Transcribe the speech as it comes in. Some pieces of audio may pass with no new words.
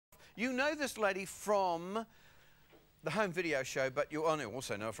You know this lady from the home video show, but you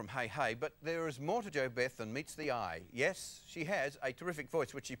also know her from Hey Hey, but there is more to Jo Beth than meets the eye. Yes, she has a terrific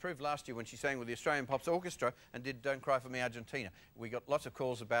voice, which she proved last year when she sang with the Australian Pops Orchestra and did Don't Cry For Me Argentina. We got lots of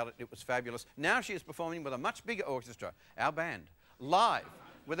calls about it. It was fabulous. Now she is performing with a much bigger orchestra, our band, live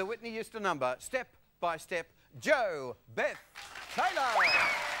with a Whitney Houston number, Step by Step, Jo Beth Taylor.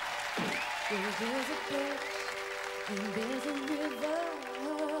 There's a brook and there's a river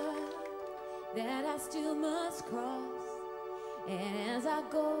that I still must cross, and as I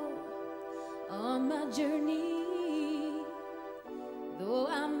go on my journey, though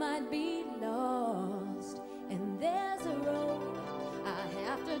I might be lost, and there's a road I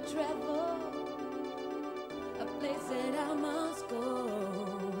have to travel, a place that I must go.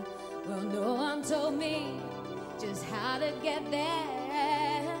 Well, no one told me just how to get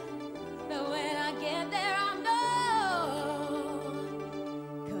there, but when I get there I know,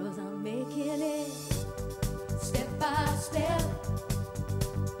 'cause I'm making it step by step,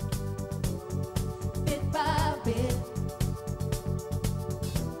 bit by bit,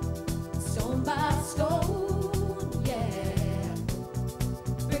 stone by stone, yeah,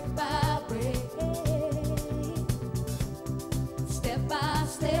 brick by brick, step by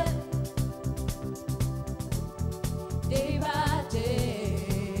step, day by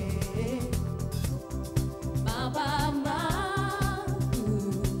day, mile by mile,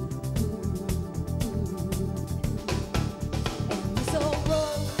 and this old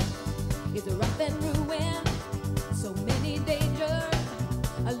road is rough and ruined, so many dangers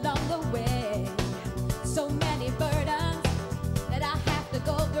along the way, so many burdens that I have to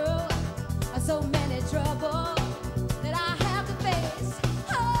go through, so many troubles that I have to face.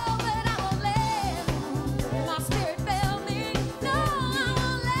 Oh, but I won't let my spirit fail me. No, I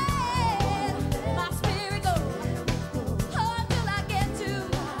won't let my spirit go. Oh, until I get to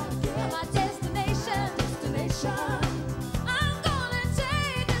my destination. I'm gonna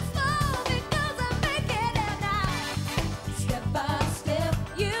take it slow because I'm making it now. Step by step,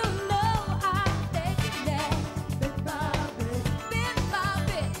 you know I'm taking that. Bit by bit, bit by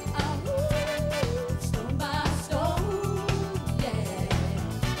bit. Stone by stone, yeah.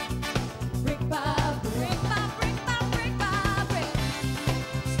 Brick by brick, brick by brick by brick.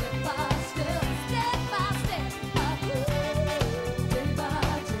 Step by step, step by step.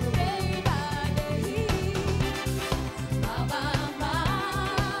 Day by day, mile by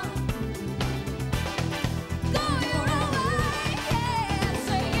mile. Go your own way, yeah.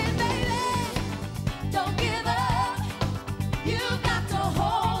 Say it, baby. Don't give up. You've got to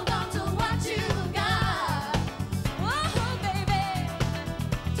hold on to what you got. Oh, baby,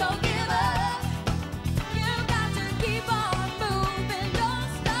 don't give up. You've got to keep on moving. Don't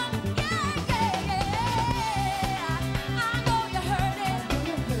stop. Yeah, yeah, yeah. I know you're hurting,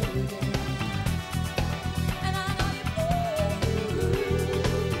 and I know you're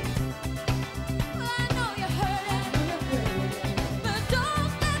I know you're hurting, but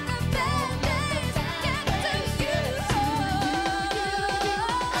don't let the bad days get to you.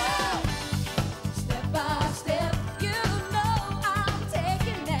 Step by step, you know I'm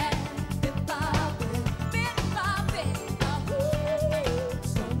taking that. Bit by bit, bit by bit.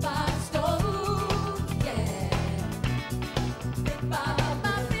 Stone by stone, yeah. Bit by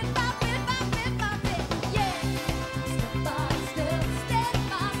bit, by bit by bit by bit, yeah. Step by step, step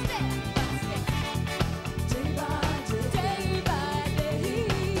by step, day by day,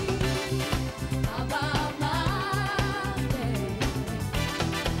 mile by mile, yeah.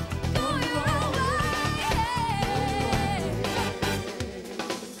 Go your own way,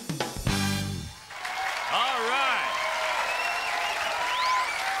 All right.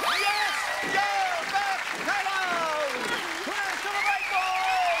 Yes, Jo Beth Taylor! Let's celebrate,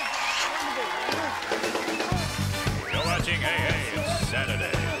 boys! You're watching Hey Hey, it's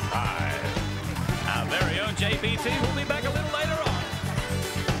Saturday. Hi. Our very own JPT will be back a little later on.